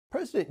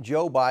President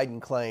Joe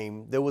Biden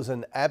claimed there was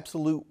an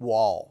absolute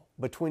wall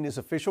between his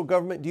official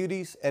government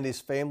duties and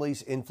his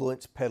family's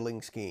influence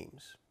peddling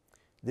schemes.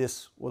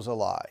 This was a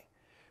lie.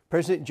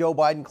 President Joe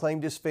Biden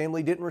claimed his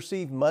family didn't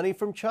receive money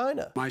from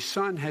China. My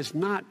son has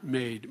not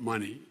made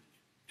money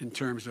in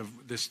terms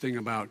of this thing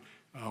about,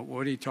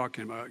 what are you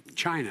talking about,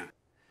 China?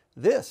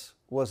 This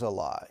was a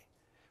lie.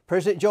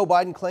 President Joe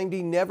Biden claimed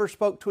he never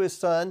spoke to his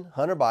son,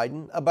 Hunter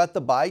Biden, about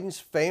the Biden's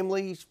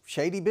family's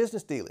shady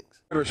business dealings.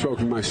 I never spoke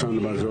to my son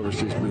about his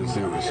overseas business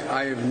dealings.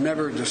 I have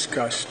never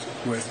discussed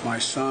with my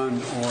son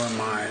or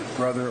my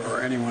brother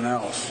or anyone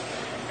else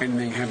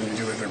anything having to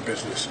do with their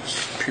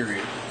businesses,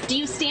 period. Do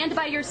you stand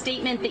by your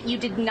statement that you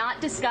did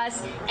not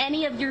discuss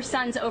any of your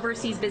son's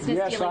overseas business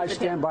dealings? Yes, I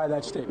stand by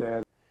that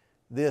statement.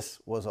 This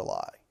was a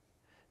lie.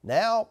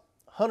 Now,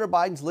 Hunter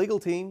Biden's legal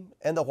team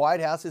and the White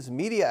House's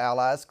media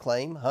allies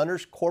claim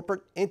Hunter's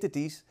corporate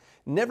entities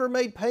never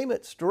made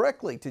payments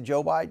directly to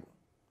Joe Biden.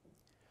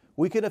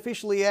 We can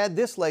officially add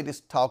this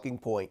latest talking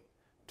point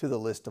to the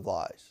list of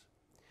lies.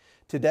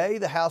 Today,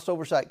 the House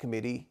Oversight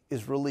Committee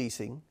is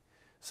releasing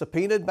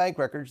subpoenaed bank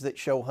records that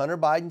show Hunter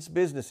Biden's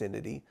business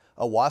entity,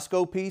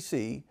 Owasco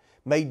PC,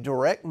 made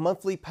direct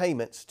monthly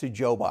payments to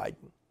Joe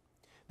Biden.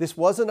 This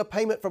wasn't a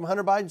payment from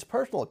Hunter Biden's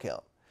personal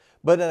account,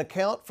 but an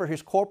account for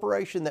his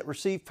corporation that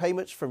received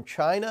payments from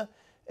China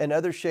and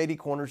other shady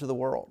corners of the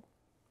world.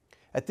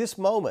 At this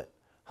moment,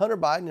 Hunter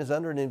Biden is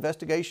under an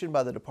investigation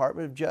by the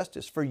Department of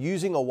Justice for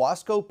using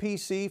Owasco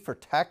PC for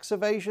tax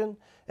evasion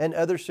and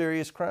other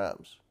serious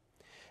crimes.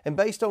 And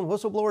based on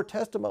whistleblower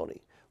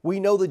testimony, we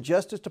know the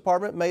Justice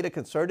Department made a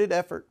concerted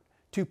effort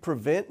to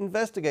prevent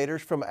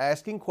investigators from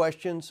asking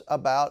questions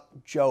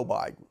about Joe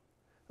Biden.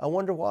 I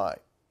wonder why.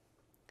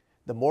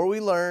 The more we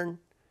learn,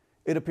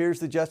 it appears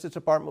the Justice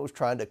Department was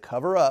trying to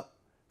cover up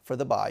for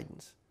the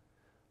Bidens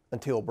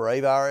until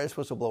brave IRS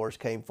whistleblowers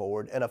came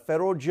forward and a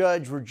federal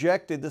judge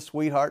rejected the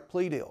sweetheart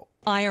plea deal.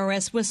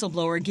 IRS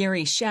whistleblower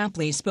Gary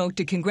Shapley spoke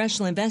to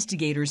congressional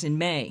investigators in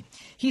May.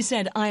 He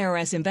said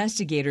IRS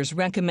investigators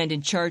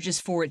recommended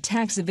charges for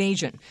tax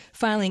evasion,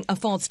 filing a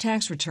false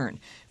tax return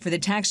for the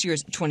tax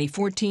years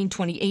 2014,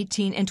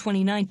 2018, and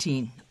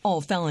 2019, all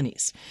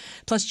felonies,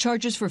 plus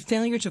charges for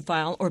failure to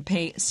file or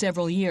pay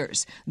several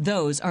years.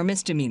 Those are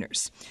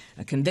misdemeanors.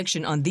 A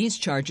conviction on these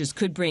charges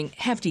could bring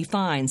hefty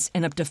fines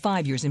and up to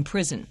 5 years in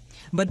prison.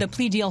 But the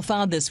plea deal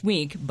filed this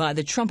week by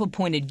the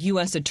Trump-appointed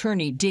U.S.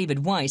 Attorney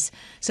David Weiss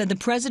said the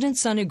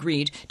president's son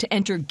agreed to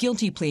enter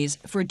guilty pleas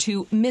for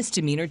 2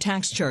 misdemeanor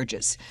tax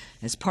charges.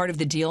 As part of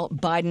the deal,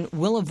 Biden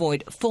will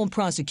avoid full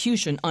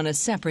prosecution on a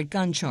separate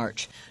gun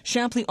charge.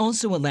 Shapley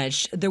also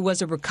alleged there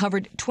was a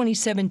recovered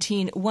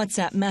 2017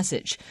 WhatsApp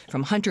message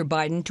from Hunter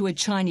Biden to a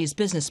Chinese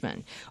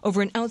businessman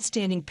over an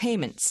outstanding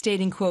payment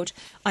stating, quote,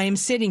 "I am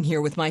sitting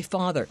here with my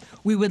father.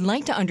 We would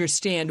like to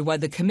understand why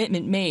the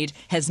commitment made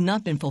has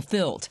not been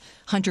fulfilled."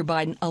 Hunter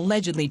Biden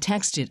allegedly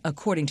texted,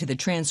 according to the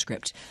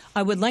transcript,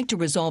 "I would like to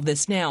resolve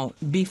this now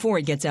before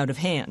it gets out of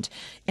hand."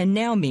 And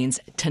now means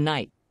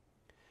tonight.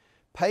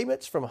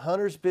 Payments from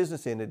Hunter's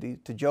business entity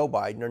to Joe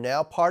Biden are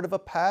now part of a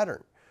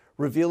pattern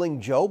revealing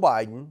Joe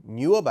Biden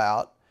knew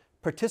about,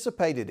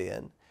 participated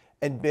in,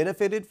 and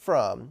benefited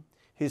from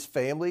his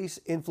family's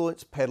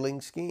influence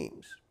peddling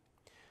schemes.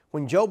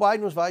 When Joe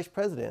Biden was vice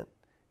president,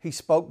 he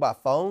spoke by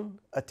phone,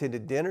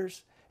 attended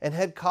dinners, and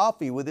had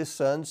coffee with his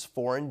son's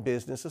foreign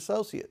business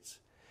associates.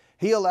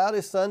 He allowed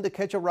his son to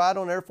catch a ride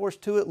on Air Force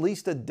Two at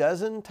least a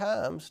dozen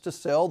times to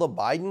sell the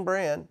Biden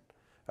brand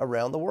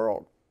around the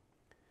world.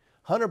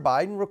 Hunter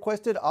Biden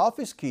requested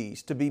office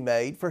keys to be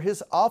made for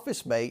his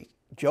office mate,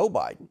 Joe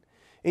Biden,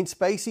 in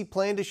space he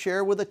planned to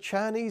share with a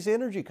Chinese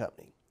energy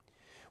company.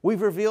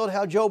 We've revealed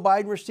how Joe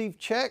Biden received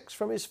checks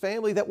from his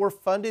family that were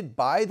funded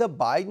by the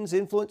Biden's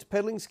influence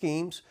peddling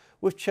schemes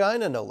with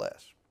China, no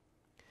less.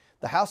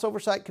 The House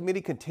Oversight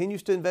Committee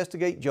continues to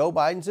investigate Joe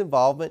Biden's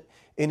involvement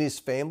in his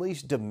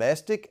family's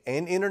domestic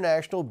and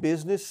international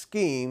business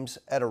schemes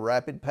at a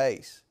rapid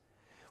pace.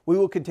 We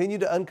will continue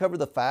to uncover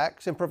the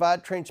facts and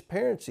provide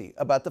transparency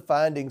about the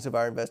findings of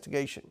our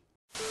investigation.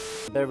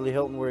 Beverly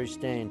Hilton, where he's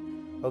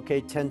staying.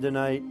 Okay, 10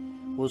 tonight.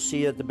 We'll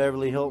see you at the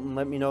Beverly Hilton.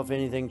 Let me know if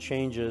anything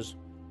changes.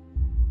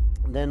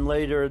 Then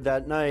later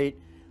that night,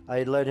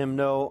 I let him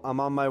know I'm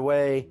on my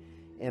way.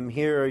 I'm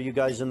here. Are you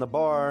guys in the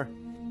bar?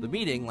 The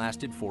meeting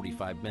lasted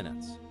 45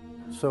 minutes.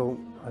 So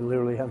I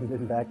literally haven't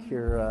been back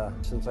here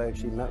since I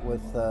actually met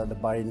with the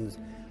Bidens,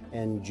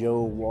 and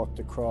Joe walked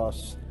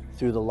across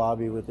through the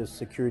lobby with his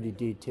security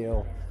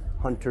detail.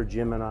 Hunter,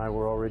 Jim, and I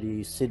were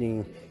already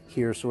sitting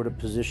here sort of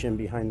positioned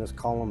behind this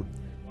column.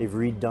 They've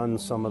redone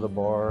some of the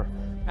bar.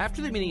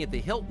 After the meeting at the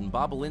Hilton,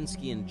 Bob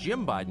Alinsky and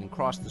Jim Biden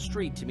crossed the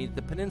street to meet at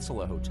the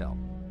Peninsula Hotel.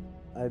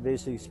 I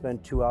basically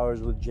spent 2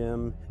 hours with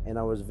Jim, and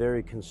I was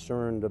very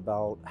concerned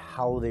about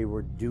how they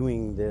were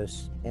doing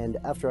this. And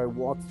after I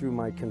walked through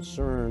my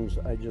concerns,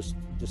 I just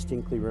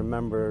distinctly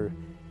remember,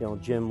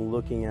 Jim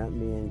looking at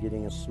me and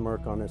getting a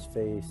smirk on his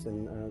face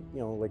and,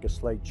 like a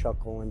slight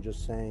chuckle and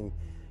just saying,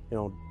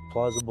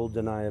 plausible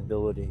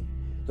deniability.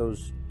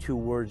 Those two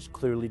words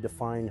clearly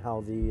define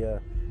how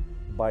the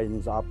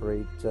Bidens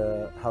operate,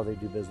 how they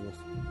do business.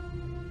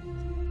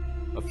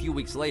 A few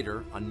weeks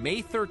later, on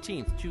May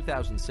 13th,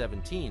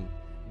 2017,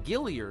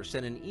 Gillier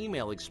sent an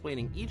email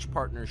explaining each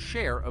partner's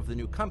share of the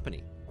new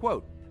company.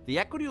 Quote, "The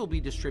equity will be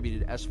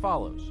distributed as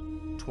follows: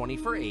 20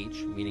 for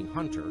H, meaning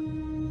Hunter,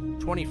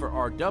 20 for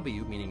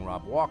RW, meaning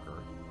Rob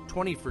Walker,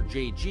 20 for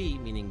JG,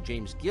 meaning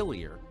James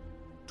Gillier,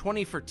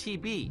 20 for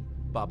TB,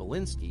 Bob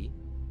Alinsky,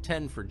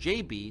 10 for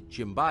JB,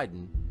 Jim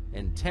Biden,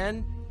 and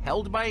 10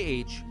 held by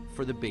H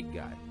for the big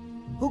guy."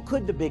 Who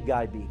could the big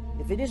guy be?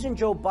 If it isn't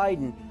Joe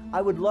Biden,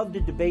 I would love to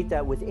debate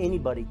that with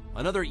anybody.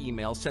 Another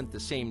email sent the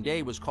same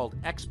day was called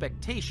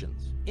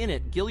Expectations. In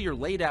it, Gillier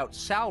laid out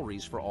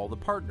salaries for all the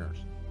partners.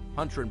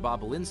 Hunter and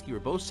Bob Alinsky were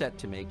both set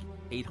to make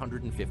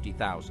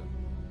 $850,000.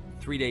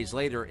 3 days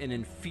later, an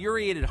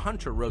infuriated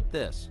Hunter wrote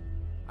this: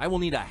 "I will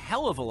need a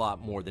hell of a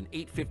lot more than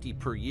 $850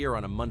 per year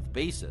on a month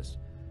basis.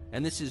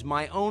 And this is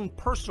my own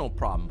personal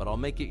problem, but I'll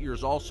make it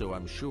yours also,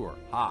 I'm sure.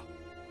 Ha."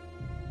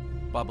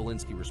 Bob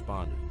Alinsky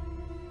responded,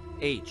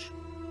 "H,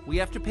 we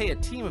have to pay a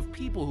team of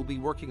people who'll be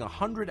working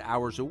 100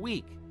 hours a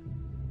week."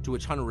 To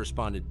which Hunter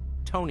responded,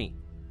 "Tony,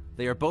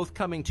 they are both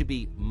coming to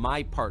be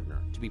my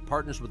partner, to be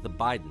partners with the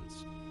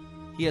Bidens."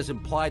 He has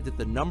implied that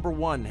the number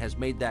one has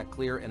made that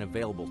clear and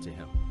available to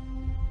him.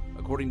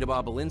 According to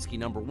Bob Alinsky,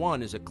 number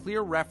one is a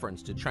clear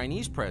reference to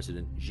Chinese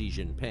President Xi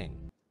Jinping.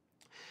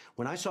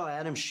 When I saw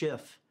Adam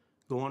Schiff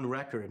go on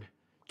record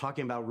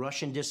talking about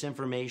Russian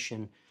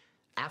disinformation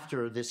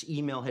after this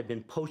email had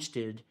been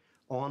posted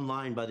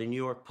online by the New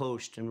York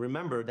Post, and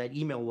remember that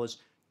email was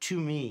to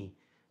me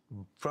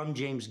from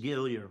James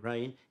Gillier,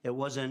 right? It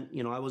wasn't,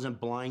 I wasn't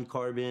blind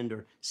carboned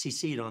or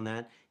CC'd on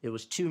that. It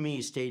was to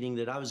me stating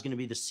that I was going to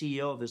be the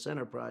CEO of this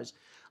enterprise.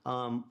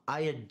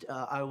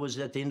 I was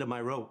at the end of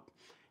my rope.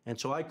 And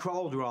so I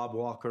called Rob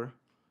Walker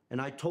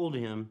and I told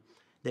him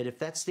that if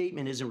that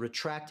statement isn't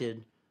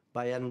retracted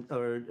by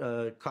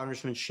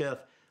Congressman Schiff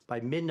by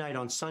midnight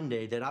on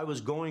Sunday, that I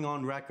was going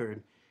on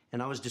record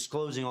and I was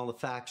disclosing all the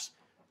facts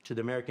to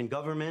the American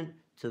government,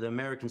 to the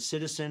American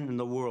citizen, and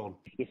the world.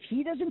 If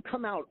he doesn't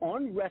come out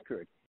on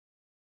record,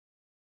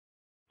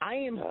 I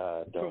am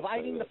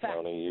providing the facts.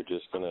 Tony, you're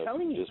just going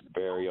to just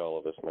bury all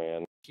of us,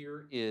 man.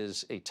 Here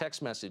is a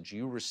text message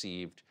you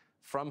received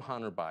from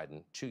Hunter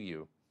Biden to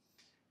you.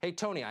 "Hey,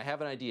 Tony, I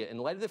have an idea. In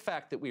light of the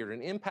fact that we are at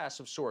an impasse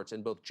of sorts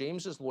and both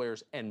James's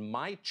lawyers and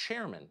my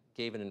chairman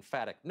gave an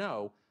emphatic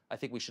no, I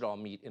think we should all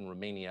meet in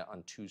Romania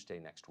on Tuesday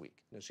next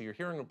week." So you're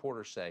hearing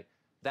reporters say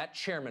that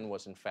chairman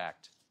was, in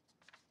fact,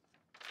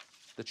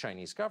 the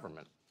Chinese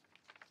government.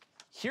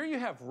 Here you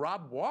have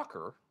Rob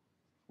Walker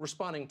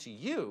responding to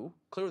you.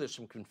 Clearly there's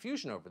some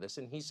confusion over this,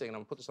 and he's saying, and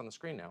I'm going to put this on the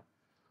screen now,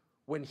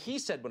 when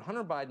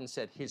Hunter Biden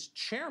said his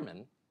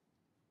chairman,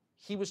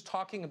 he was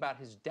talking about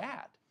his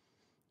dad.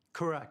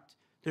 Correct.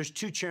 There's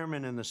two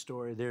chairmen in the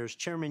story. There's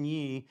Chairman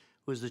Yi,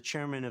 who is the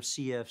chairman of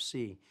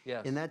CFC.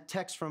 Yes. In that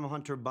text from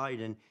Hunter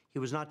Biden, he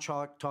was not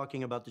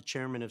talking about the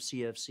chairman of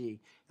CFC.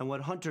 And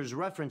what Hunter's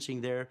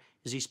referencing there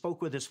is he spoke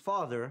with his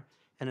father,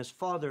 and his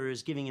father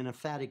is giving an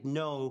emphatic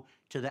no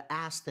to the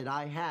ask that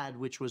I had,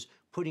 which was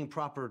putting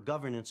proper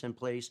governance in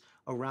place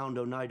around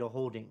Oneida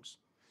Holdings.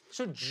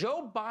 So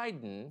Joe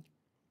Biden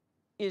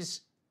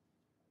is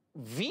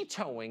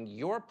vetoing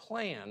your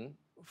plan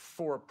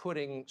for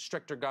putting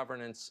stricter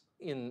governance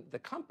in the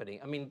company.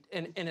 I mean,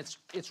 and it's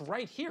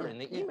right here in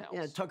the emails.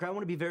 Yeah, Tucker, I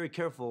want to be very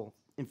careful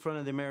in front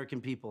of the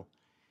American people.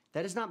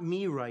 That is not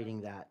me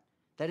writing that.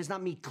 That is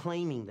not me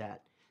claiming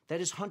that.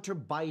 That is Hunter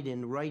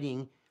Biden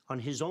writing on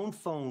his own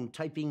phone,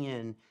 typing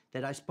in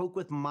that I spoke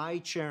with my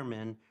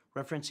chairman,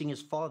 referencing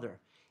his father.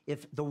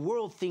 If the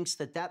world thinks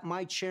that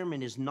my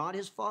chairman is not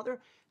his father,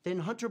 then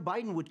Hunter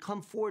Biden would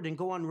come forward and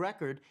go on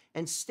record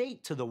and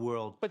state to the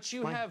world. But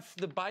you have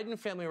the Biden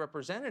family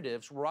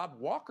representatives, Rob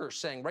Walker,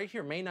 saying right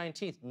here, May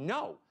 19th,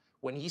 no.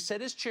 When he said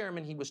his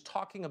chairman, he was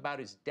talking about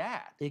his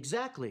dad.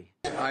 Exactly.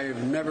 I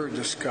have never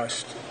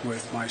discussed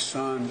with my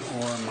son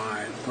or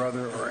my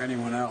brother or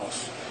anyone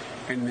else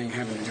anything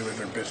having to do with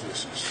their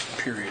businesses,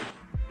 period.